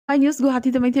News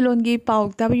Guwahati Maithilongi Pau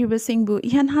Tabiruba Singbu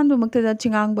Ihan Hanbu Maktada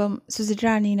Chingangbam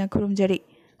Susidrani na Kurumjari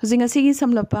Husing Asigi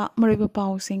Samlapa Mariba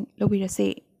Pau Sing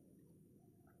Lobirase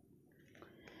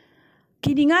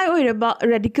Kidingai Oiraba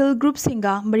Radical Group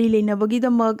Singa Mari Lenabagi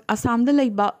the Mug Assam the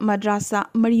Laiba Madrasa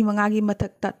Mari Mangagi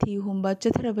Matakta Ti Humba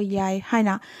Chataraba Yai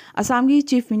Haina Assamgi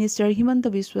Chief Minister Himanta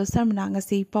Biswa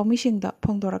Sarmanangasi Paumishin da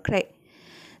Pongdora Kre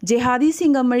Jihadi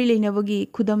Singa Mari Lenabagi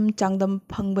Kudam Changdam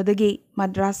Pangbadagi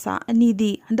Madrasa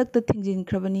Anidi Handakta Tingjin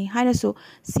Krabani Hainaso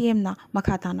CM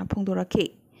Makatana Pongdora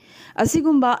K.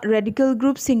 Asigumba Radical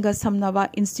Group Singa Samnava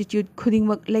Institute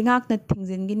Kudingmak Lengakna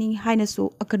Tingjin Gini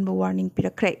Hainaso Akanba Warning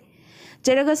Pirakre.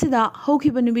 Jeragasida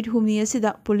Hokiba Numit Humni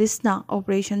Asida Police na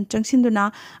Operation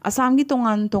Changsinduna Assamgi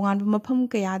Tongan Mapam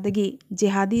Kayadagi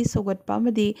Jihadi Sogat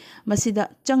Pamadi Masida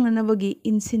Changanavagi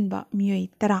Insinba Mui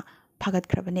Tara Pagat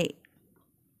Krabane.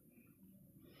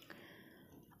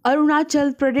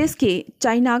 Arunachal Pradesh ke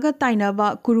China ga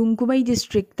Tainaba Kurungkumai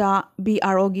district ta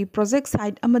BRO gi project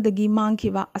site amadagi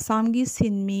mangkhiba Assam gi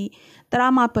Sinmi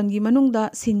Taramapan gi manungda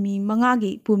Sinmi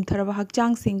mangagi pumtharaba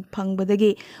hakchang sing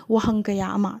phangbadagi wahang kaya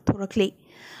ama thorakle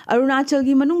Arunachal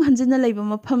gi manung hanjina leiba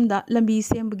maphamda lambi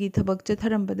sembagi thabak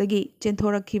chatharambadagi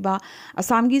chenthoraki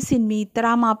Assam gi Sinmi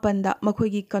Taramapan da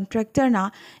makhoi gi contractor na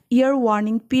ear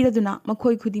warning piraduna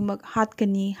makhoi khudimak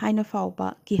hatkani haina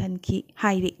fawba ki hanki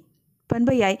hairi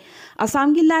Panbayai,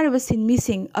 Assam gi Laraba Sinmi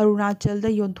Sing Arunachal da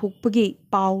Yonthokpagi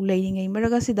Pau Leiringai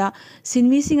Maragasida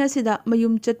Sinmi Sing Asida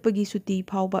Mayum Chatpagi Suti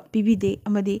Pauba Pibide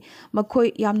Amadi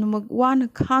Makhoi Yamnumag Wan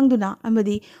Khangduna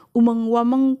Amadi Umang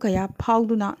Wamang Kaya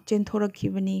Pauduna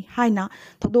Chenthoraki Haina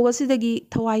Todogasidagi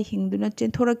Tawai Hingduna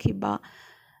Chenthoraki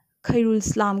Khairul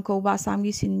Slam Koba Assam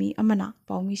gi Sinmi Amana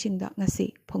Paumi Singda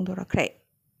Ngasi Pongdora Kre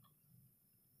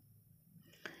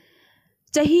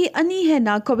Chahi ani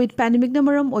hena COVID pandemic na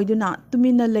maram oiduna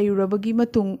tumina layurabagi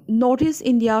matung Northeast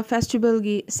India Festival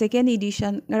gi second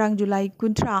edition ngarang July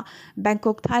 13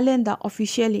 Bangkok Thailand da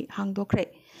officially hangdokre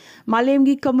Malem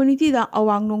gi community da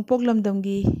awang nongpok lamdam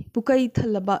gi pukai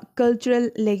thalaba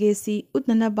cultural legacy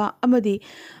utnanaba amadi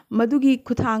madugi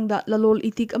kuthang da lalol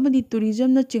itik amadi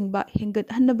tourism na chingba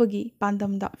hengat hannabagi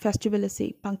pandam da festival ase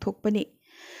pangthokpani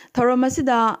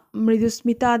Thoramasida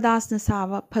Mridusmita Das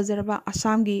Nasava Pazaraba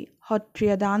Assamgi Hot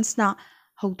Tria Dance na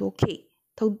Haudoke.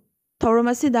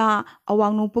 Thoramasida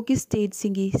Awang Nongpoki State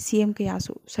Singi CM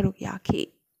Kayasu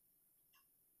Sarukyaki.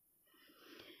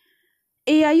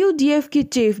 AIUDF ki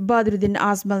Chief Badruddin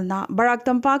Azmal na Barak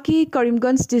Tampaki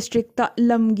Karimganj District ta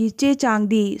Lamgi Che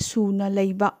Changdi Suna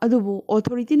Leiba Adubu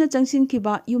Authority na Changsin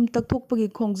Kiba Yum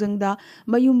Takthokpagi Khongjangda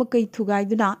Mayumakai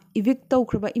Thugaiduna Evict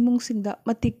Tawkraba Imungsingda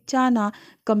Matik Chana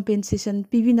Compensation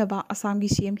Pibinaba Assamgi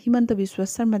CM Himanta Biswa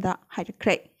Sarmada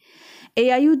Hairakre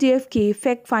AIUDF ki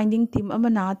fact finding team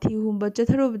amana thihumba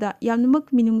chatharubda yamnamak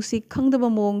minungsi khangdaba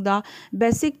mongda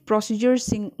basic procedures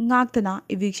sing ngaktana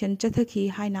eviction chathaki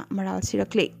haina maral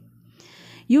sirakle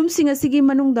yum sing asigi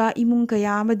manungda imung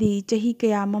kaya amadi chahi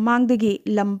kaya mamangdagi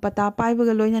lam pata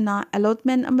paibaga loinana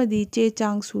allotment amadi che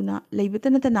chang suna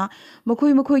leibatanatana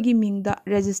makhoi gi mingda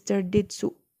registered deed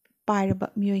su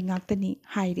pairaba mioi ngaktani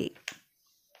haire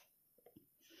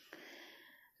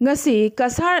Ngasi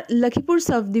Kasar Lakhipur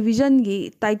Subdivision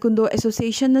gi Taekwondo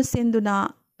Association na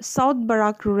senduna South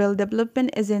Barak Rural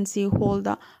Development Agency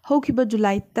Holda Hokiba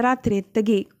July 13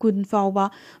 tagi kun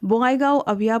fawba Bongaigaon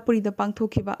Aviapuri da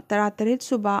pangthokiba 13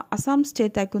 suba Assam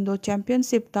State Taekwondo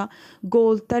Championship ta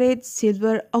gold 8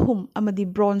 silver ahum amadi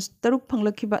bronze 3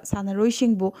 phanglakhiba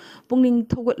sanaroisingbu pungning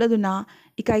thogatladuna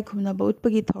ikai khumnaba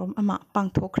utpagi thorom ama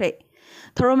pangthokre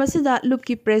Thoramasida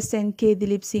Lupki President K.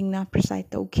 Dilip Singh na preside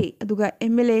tawki aduga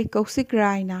MLA Kausik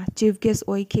Rai na Chief Guest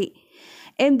oiki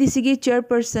MDC gi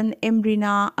Chairperson M.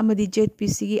 Rina amadi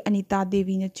ZPC gi Anita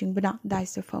Devi na chingbana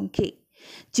daisa famki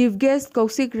Chief Guest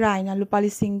Kausik Rai na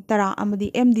Lupali Singh Tara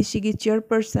amadi MDC gi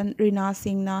Chairperson Rina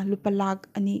Singh na Lupalag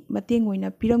ani mateng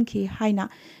oina piramki haina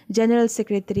General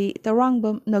Secretary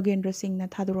Tarangbam Nagendra Singh na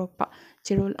thadorokpa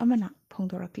cherol amana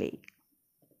phongdorakle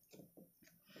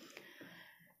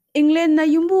England na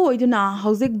yumbu oiduna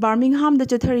hauzik Birmingham da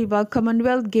chathariba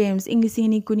Commonwealth Games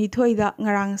Inglisini kunithoi da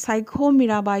ngarang Saikho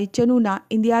Mirabai Chanuna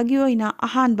India gi oina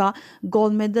ahanba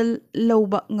gold medal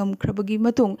lauba ngamkhrabagi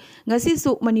matung ngasi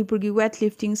su Manipur gi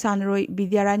weightlifting sanaroi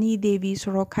Bidyarani Devi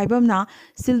Sorok khaibamna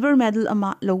silver medal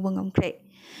ama lauba ngamkhre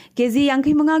KG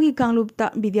Yankhi Mangagi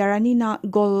Kanglupta Bidyarani na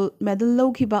gold medal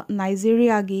laukiba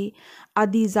Nigeria gi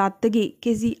Adizat tagi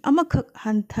KG Amakak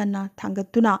Hantana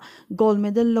Tangatuna gold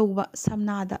medal lauba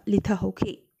Samnada Litha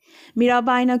Hoki.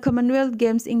 Mirabai na Commonwealth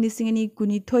Games Inglisingani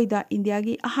Kunithoida India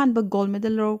gi ahanba gold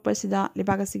medal lorok pasida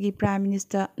Lebagasigi Prime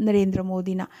Minister Narendra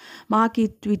Modi na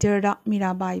Mahaki Twitter da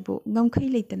Mirabai bu ngamkhai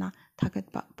leitana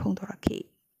thagatba phongdoraki.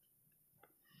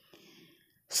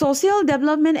 Social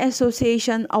Development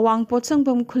Association Awang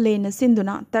Potsangpam Khulena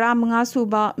Sinduna Taramanga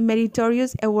Suba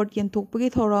Meritorious Award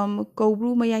Yantukpagi Thoram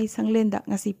Kobru Mayai Sanglenda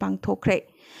Ngasi Pangthokre.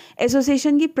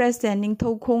 Association gi President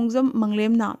Ningthau Khongjam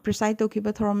Manglemna preside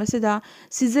tokiba thoramasida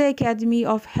Siza Academy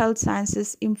of Health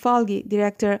Sciences Imphal gi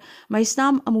Director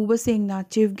Maisnam Amuba Singhna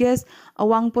Chief Guest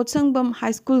Awang Potsangbam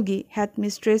High School gi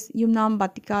Headmistress Yumnam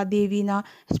Batika Devi na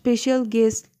Special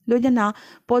Guest Lojana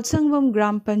Potsangbam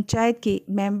Gram Panchayat ki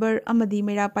Member Amadi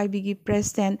Mera Paibi gi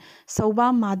President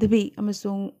Sauba Madhavi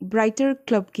amasung Brighter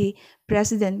Club ki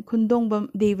President Khundongbam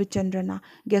Devachandrana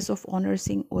Guest of Honor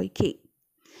Sing Oiki.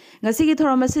 Ngasigi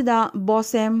thoramasida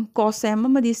Bosem, Kosem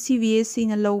amadi CVSC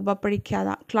na lawba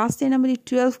parikhyada Class 10 amadi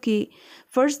 12 ki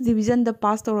First Division da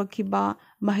pass tawrakiba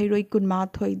Mahiroi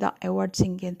Kunma Thoida Award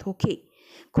Singen Thoki.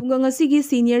 Khungang asigi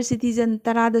Senior Citizen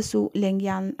Taradasu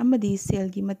Lengyan amadi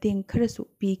Selgi Mateng Kharasu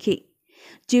PK.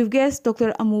 Chief Guest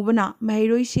Dr. Amubana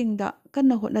Mahiroi Singda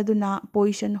Kanna Hotnaduna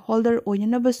Position Holder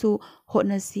Oyanabasu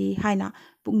Hotnasi Haina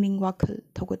Pungning Wakhal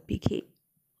Thogot PK.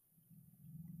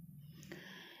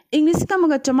 English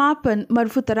Kamaga Chamapan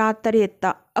Marfutara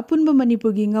Tareta Apunba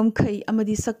Manipurgi Ngamkai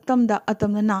Amadi Saktamda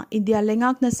Atamnana India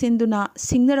Lengakna Sinduna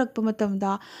Singnarak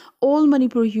Pamatamda All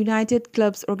Manipur United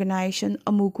Clubs Organization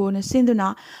Amuko na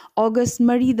Sinduna August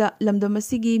Marida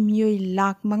Lamdamasigi Miyoi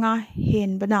Lak Manga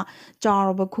Hen Bana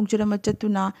Charaba Kungchurama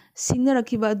Chatuna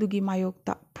Singnarakiba Adugi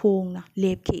Mayokta Pongna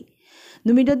Lepki.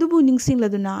 Numida dubu ningsing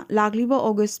laduna lagliba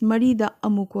August Marida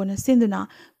Amuko na Sinduna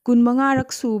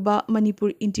Kunmangarak Suba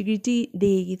Manipur Integrity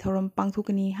Day gi thoram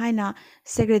pangthokani haina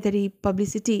Secretary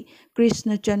Publicity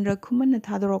Krishna Chandra Khumana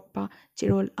Thadorokpa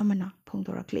Chirol Amana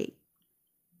Phongdorakle.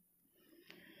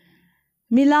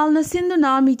 Milal na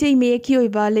Sinduna Mitei Meki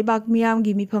oiba lebak miyam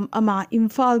gi mifam ama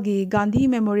Imphal gi Gandhi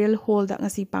Memorial Hall da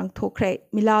ngasi pangthokre.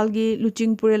 Milal gi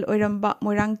Luchingpurel oiramba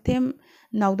Moirangthem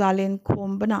Naudalen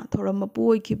Khombana Thoram Mapu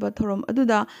Oikiba Thoram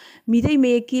Aduda Mitei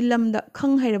Meki lamda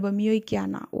khang hairaba miyoi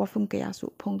kyana wafum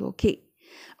kayasu phongdoki.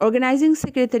 Organizing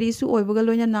Secretary su oibaga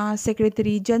loinana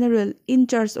Secretary General in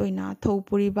charge oina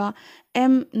Thopuriba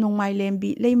M Nongmai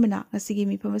Lembi Leimana ngasigi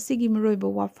mifam asigi maroiba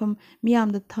wafam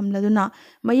miyamda thamladuna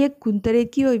mayek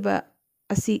kuntare ki oiba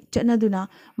asi chatnaduna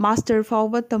master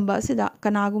fawba tamba asida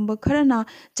kanagumba kharana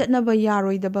chatnaba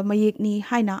yaroidaba mayekni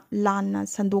haina lanna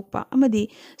sandokpa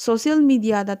amadi social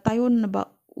media da tayonnaba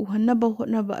uhannaba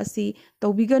hotnaba asi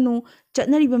tawbiganu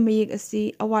chatnariba mayek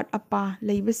asi awat apa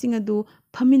leibasing adu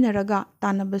phaminaraga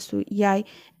tanabasu yai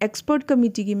expert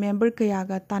committee gi member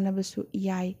kayaga tanabasu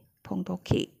yai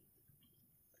phongdokhi.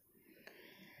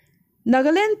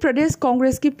 Nagaland Pradesh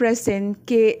Congress ki President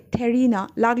K. Therina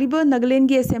Lagliba Nagaland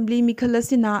ki Assembly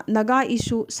Mikhalasina Naga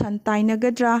issue Santai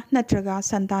Nagadra Natraga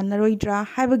Santan Naroidra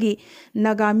Habagi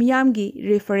Naga Miyamgi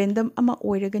referendum ama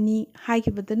oiragani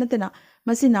Haikibatanatana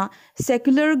Masina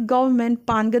secular government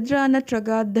Pangadra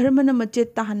Natraga Dharmana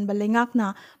Machet Tahan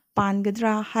Balengakna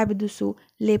Pangadra Habadusu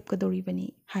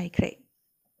Lepkadoribani Haikre.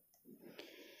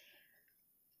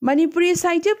 Manipuri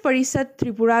Sahitya Parishad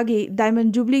Tripura gi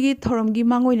Diamond Jubilee gi Thoram gi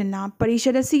Mangoinana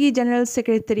Parishad asigi General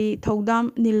Secretary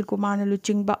Thodam Nilkumar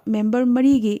Luchingba Member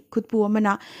Mari gi Khutpu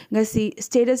amana ngasi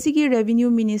State asigi Revenue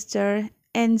Minister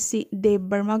NC Dev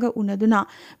Burma ga unaduna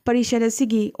Parishad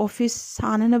asigi Office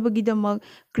Sananabagi damak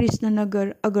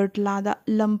Krishnanagar Agartala da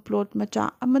lam plot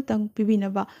macha amatang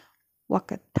pibinaba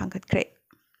wakat thangkatkre.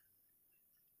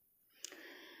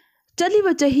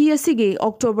 Chaliba chahi asigi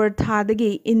October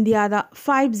thadagi India da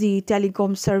 5G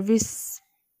telecom service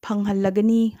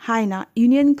phanghallagani haina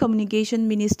Union Communication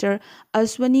Minister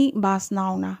Aswani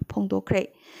Basnauna phongdokre.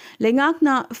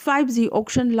 Lengakna 5G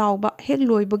auction lauba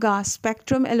hekloibaga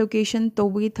spectrum allocation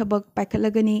tawgi thabak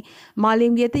paikhalagani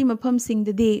malemgi atai mafam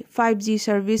singdadi 5G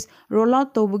service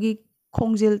rollout tawgi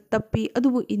khongjil tappi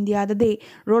adubu India da de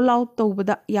rollout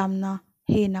tawbada yamna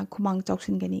hena khumang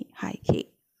chawsingani haiki.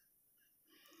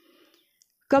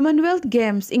 Commonwealth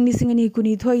Games Inglisingani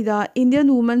Kunithoida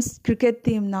Indian Women's Cricket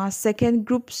Team na second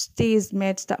group stage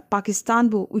match da Pakistan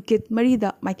bu wicket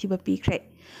marida maithiba pikre.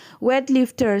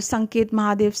 Weightlifter Sanket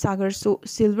Mahadev Sagar su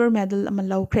silver medal ama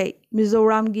laukre.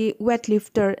 Mizoram gi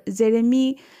weightlifter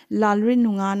Jeremy Lalrin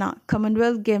Nungana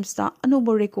Commonwealth Games da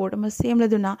anubo record ama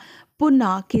semladuna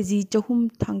punna kg chahum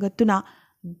thangatuna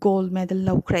gold medal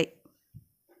laukre.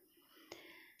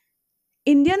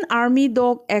 Indian Army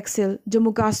Dog Axel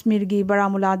Jammu Kashmir gi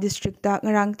Baramulla district da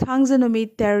ngarang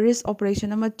thangjanumi terrorist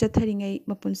operation ama chatharingai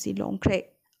mapunsi longkre.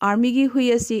 Army gi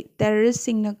hui asi terrorist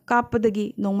singna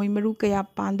kapadagi nongmai maru kaya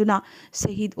panduna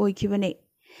shahid oikhibane.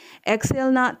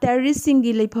 Axel na terrorist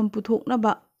singi leifam puthokna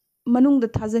ba manungda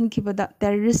thajan khibada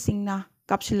terrorist singna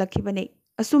kapsilakhibane.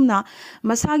 Asumna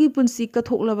masagi punsi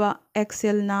kathoklaba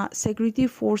Axel na security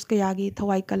force kayagi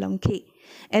thawai kalamkhi.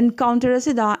 Encounter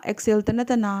असिदा Excel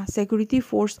तनतना security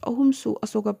force अहुमसु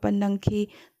असोकपन नंखी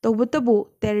तौबतबु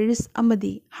terrorist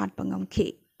अमदी हाटपा ngamखी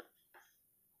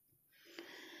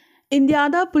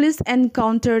इंडियादा police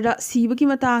encounter सीबकी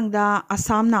मतंगदा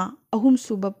असमना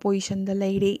अहुमसुब position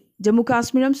लेरे जम्मू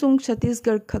काश्मीर अमसुंग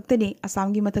छत्तीसगढ़ खक्तने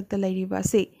असम की मथक्ता लेरिबा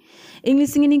से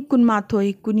इंग्लिसिंगनी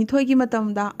कुनमाथोई कुनिथोई की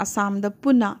मतमदा असम दा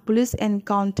पुना police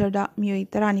encounter दा मियोई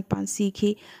 35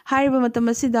 सीखी हारिबा मतम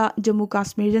असिदा जम्मू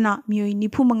काश्मीर दना मियोई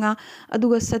 95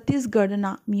 अदुगा छत्तीसगढ़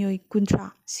दना मियोई 30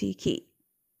 सीखी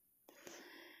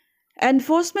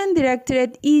enforcement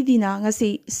directorate ईदीना ngasi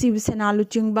Shiv Sena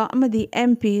लुचिंगबा अमदी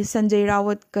MP Sanjay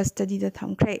Rawat custody दा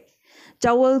थमख्रे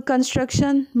चावल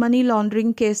construction money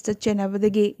laundering case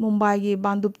चेनबदगी Mumbai की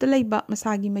बांदुप्त लेबा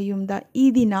मसागी मयुमदा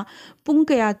ईदीना पुंग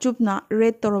कया चुपना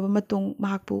रेड तौरब मतुंग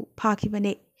महाकपु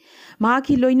फाखिबने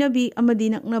महाकी लोइनबी अमदी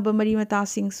नकनब मरी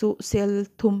मतासिंगसु सेल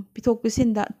थुम पिथोक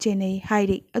पिसिंदा चेन्नई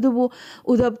हाइरे अदुबु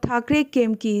उद्धव ठाकरे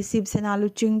केम की शिवसेना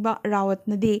लुचिंगबा रावत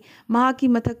नदी महाकी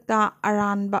मथक्ता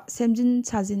अरानबा सेमजिन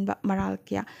साजिनबा मराल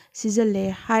क्या सिजल्ले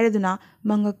हाइरदुना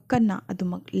मंगक कन्ना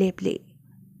अदुमक लेपले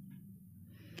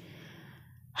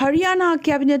Haryana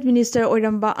cabinet minister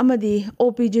Oramba अमदी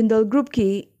OP Jindal group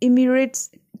की इमिरेट्स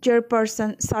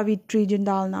चेयरपर्सन सावित्री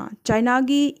जिंदालना चाइना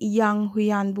की यांग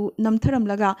हुयानबु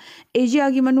नमथरमलगा एशिया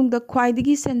की मनुंगदा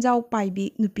ख्वाइदगी सेंजाव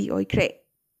पाइबी नुपी ओइख्रे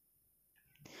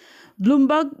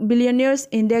ब्लूमबर्ग बिलियनियर्स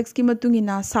इंडेक्स की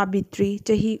मतुंगिना सावित्री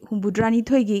चाही हुंबुद्रानी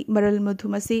थोइगी मरल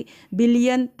मथुमसी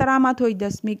बिलियन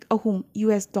 13.3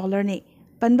 US डॉलर ने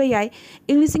पनबयाई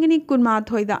इंग्लिसिंगनी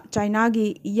कुनमाथोइदा चाइना की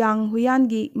यांग हुयान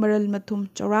की मरल मथुम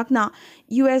चौराकना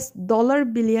US डॉलर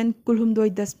बिलियन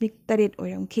 19.8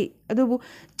 ओरमखी अदुबु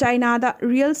चाइना दा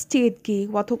रियल स्टेट की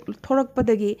वाथोक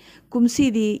थोरकपदगी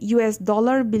कुमसीदी US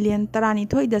डॉलर बिलियन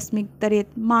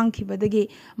 12.8 मांगखिबदगी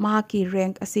महाकी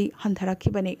रैंक असी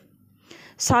हंथरखिबने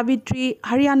सावित्री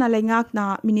हरियाणा लेंगाकना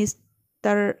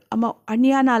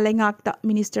हरियाणा लेंगाकता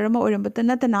मिनिस्टर अमा ओरमबता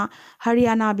नतना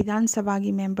हरियाणा विधानसभा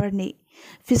की मेंबर ने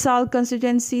फिसाल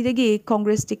कंस्टिट्युएंसी दगी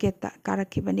कांग्रेस टिकेट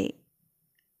कारखिबने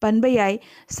पनबयाई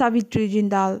सावित्री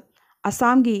जिंदाल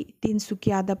असम की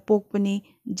तिनसुकियादा पोकपने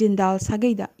जिंदाल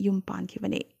सागैदा युम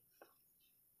पानखिबने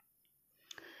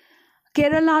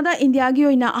केरलादा इंडिया की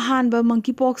ओइना अहानब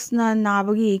मंकी पॉक्स ना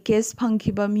नाबगी केस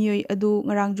फंखिबा मियोई अदु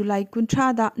ngarang जुलाई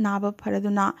 30 दा नाब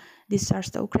फरदुना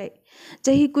डिस्चार्ज तौख्रे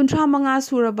चाही 35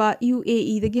 सुरबा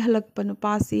UAE दगी हलकपा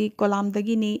नुपासी Kolam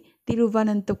दगिनी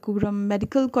Thiruvananthapuram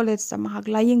medical college समहाक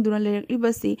लायेंगदुना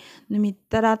लेरक्लिबसी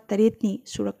नुमित 13 नि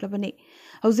सुरक्लबने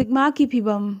हौजिक मा की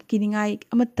फिबम किनिंगाई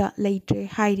अमत्ता लेट्रे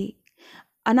हाइरी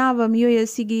अनाब मियोई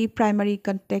असिगी प्राइमरी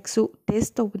कंटेक्सु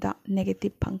टेस्ट तौबदा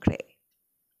नेगेटिव फंख्रे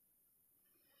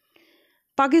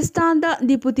पाकिस्तान दा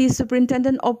deputy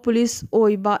superintendent of police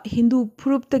ओइबा Hindu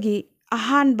फुरुप्तगी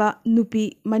अहानबा नुपी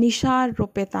Manisha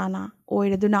रोपेताना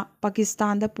ओइरदुना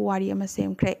Pakistan दा पुवारी अमा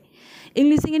सेमख्रे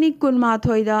इंग्लिसिंगनी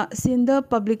कुनमाथोइदा सिंध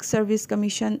पब्लिक सर्विस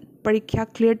कमीशन परीक्षा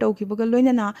क्लियर तौखिबगा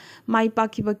लोइनना माई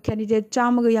पाखिबा कैंडिडेट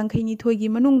 152 की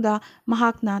मनुंगदा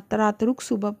महाकना 13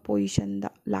 सुबा पोजिशन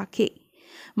दा लाखे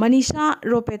मनीषा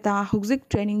रोपेता हुजिक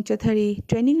ट्रेनिंग चथरी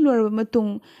ट्रेनिंग लोरबा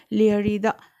मतुंग लेयरी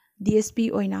दा DSP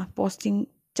ओइना पोस्टिंग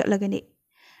चलगने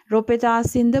रोपेता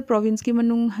सिंध प्रोविंस की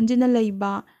मनुंग हंजिना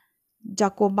लैबा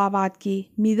जाकोबाबाद की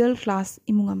मिडल क्लास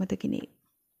इमुंग अमदगिने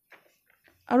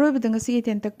अरोइबदंग सी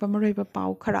तेंतक पमरोइबा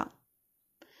पाउ खरा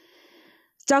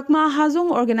चकमा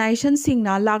हाजुंग ऑर्गेनाइजेशन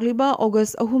सिंगना लागलिबा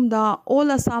अगस्त अहुमदा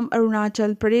all Assam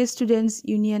Arunachal Pradesh students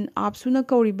union आपसुना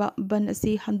कौरिबा बन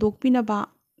असी हंदोकपिनबा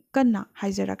कन्ना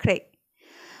हाइजरखरे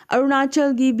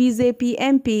अरुणाचल की BJP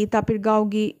MP तापिरगाव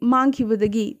की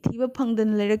मांगखिबदगी थीब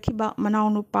फंगदन लेरखिबा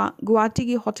मनाउनुपा गुवाहाटी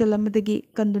की होटल अमदगी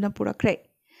कंदुना पुरखरे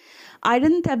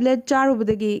आयरन टैबलेट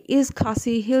चारुबदगी इस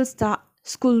खासी हिल्स ता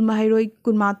स्कूल महरोई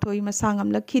कुनमाथोई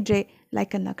मसांगम लखिद्रे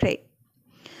लाइकनखरे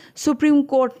सुप्रीम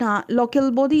कोर्ट ना लोकल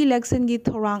बॉडी इलेक्शन की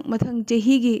थौरांग मथंग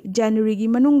चेही की जनवरी की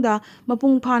मनुंगदा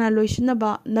मपुंग फाना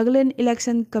लोइसनबा नागालैंड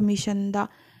इलेक्शन कमीशन दा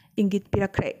इंगित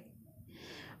पिरखरे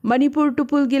मणिपुर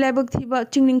टुपुल की लाइबक थीबा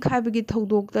चिंगनिंग खाइबगी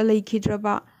थौदोकता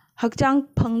लेखिद्रबा हकचांग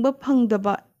फंगबा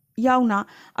फंगदबा यावना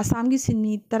असम की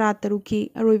सिन्मी 13 की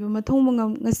अरोइबा मथोंग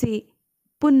मंगम ngasi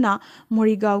पुन्ना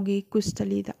मोरिगांव की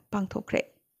कुस्तलीदा पांगथोखरे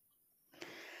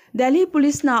दिल्ली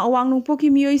पुलिस ना अवांग नोंपोकी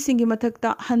मियोई सिंगी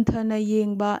मथक्ता हंथना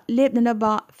येंगबा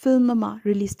लेपननबा फिल्म मा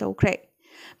release तौखरे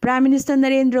prime minister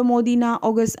Narendra Modi ना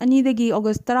अगस्त 2 दगी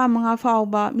अगस्त 15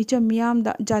 फाउबा मिचम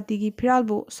मियामदा जाति की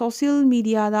फिरालबो सोशल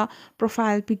मीडिया दा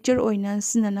प्रोफाइल पिक्चर ओइना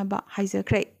सिननबा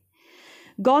हाइजखरे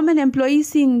गवर्नमेंट एम्प्लॉई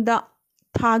सिंग दा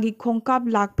थागी खोंकाप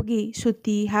लाकपगी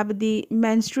सुट्टी हाबदी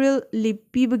मेंस्ट्रुअल लीव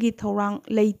पीबगी थौरांग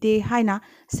लेते हाइना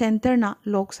सेंटर ना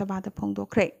लोक सभा दा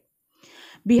फोंदोखरे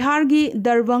बिहार की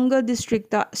दरभंगा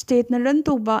डिस्ट्रिक्ट स्टेट न रन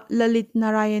तौबा ललित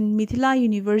नारायण मिथिला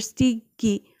यूनिवर्सिटी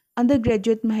की अंडर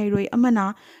ग्रेजुएट महैरोई अमना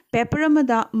पेपर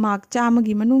अमदा मार्क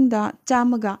चामगी मनुंगदा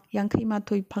चामगा यांखै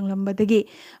माथोई फंगलंबदगी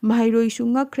महैरोई सु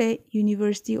ngakre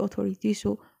यूनिवर्सिटी अथॉरिटी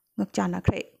सु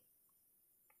ngakchanakhre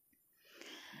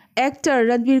एक्टर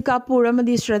रणबीर कपूर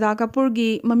अमदी श्रद्धा कपूर की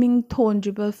ममिंग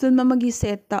थोंड्रिबा फिल्म अमगी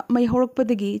सेट मई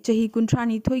हौरकपदगी चही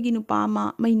 53 गी नुपा अमा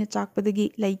मईना चाकपदगी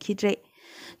लैखिद्रे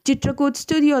चित्रकूट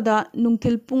स्टूडियो दा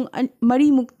नुंगथिल पुंग मरी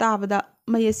मुक्ताबदा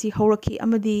मई असि हौरखी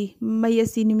अमदी मई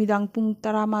असि निमिदांग पुंग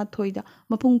 13 दा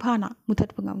मपुंग फाना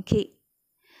मुथतपा ngamखि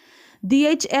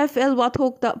DHFL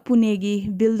वाथोकता पुणेगी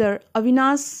बिल्डर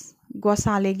अविनाश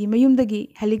गोसालेगी मयुमदगी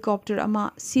हेलीकॉप्टर अमा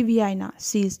CBI ना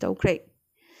सीज तौख्रे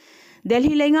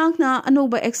दिल्ली लेंगाकना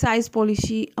अनोबा एक्साइज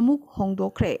पॉलिसी अमुक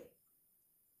होंदोख्रे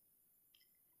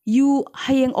यू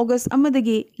हयेंग अगस्त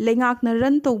अमदगी लेंगाकना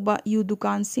रन तौबा यू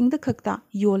दुकान सिंगदा खक्ता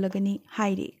योलगनी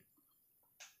हाइरे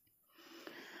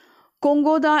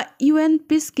कोंगोदा UN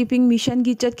पीस कीपिंग मिशन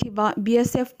की चटखिबा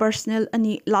BSF पर्सनल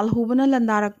अनि लालहुबना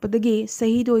लंदारकपदगी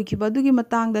शहीद होइखिबदुगी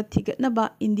मतंगदा थिगतनबा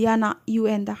इंडियाना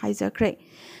UN दा हाइजरख्रे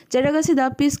जरगसिदा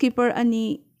पीस कीपर अनि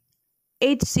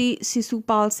HC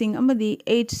Sisupal Singh amadi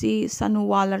HC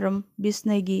Sanuwalaram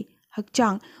Bisnagi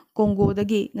Hakchang Congo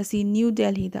dagi ngasi New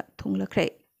Delhi da thunglakre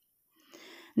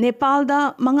Nepal da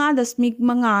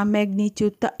 5.5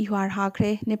 magnitude ta ihwar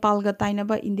hakre Nepal ga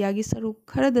tainaba India gi saruk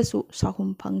kharadasu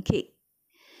sahum phangki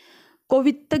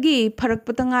COVID tagi pharak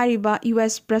patangariba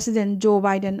US President Joe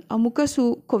Biden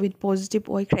amukasu COVID positive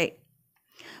oikre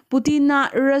Putin na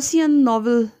Russian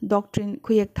novel doctrine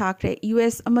खुयक थाखरे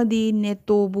US amadi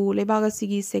NATO bu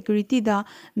lebagasi security da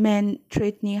main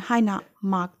threat ni haina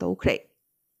mark taukhre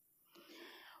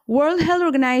World Health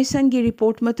Organization gi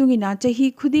report matungina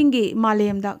chahi khudingi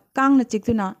malem da kangna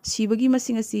chiktuna sibagi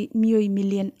masing asi miyoi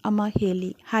million ama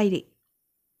heli haire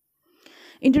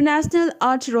International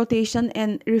Earth Rotation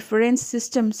and Reference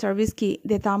System Service ki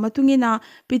data matungina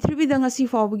Prithvi da ngasi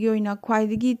fawbagi oina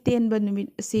khwaidagi 10 ba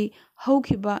numit asi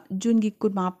haukiba June gi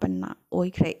 15 na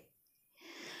oikhre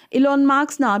Elon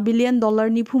Musk na $1 billion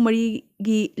ni phumari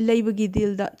gi leibagi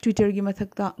deal da Twitter gi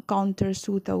mathakta counter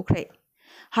su tawkhre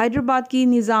Hyderabad ki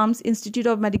Nizam's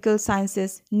Institute of Medical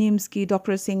Sciences NIMS ki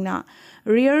Dr. Singh na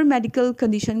rare medical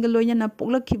condition ga loina na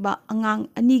poklakhiba angang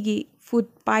ani gi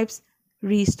food pipes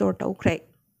restore tawkhre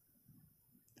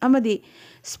amadi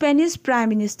Spanish Prime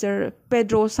Minister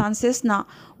Pedro Sanchez na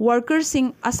workers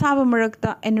sing asaba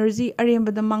marakta energy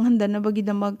arembada manghandanabagi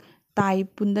damag tai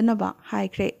pundanaba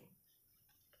haikhre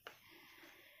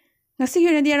ngasi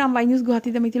yunadi Arambai News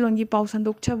Guwahati da mitilongi pau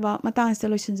sandok chaba matang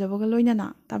installation jabaga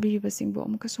loinana tabiriba singbo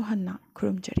amuka suhanna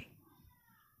khurumjari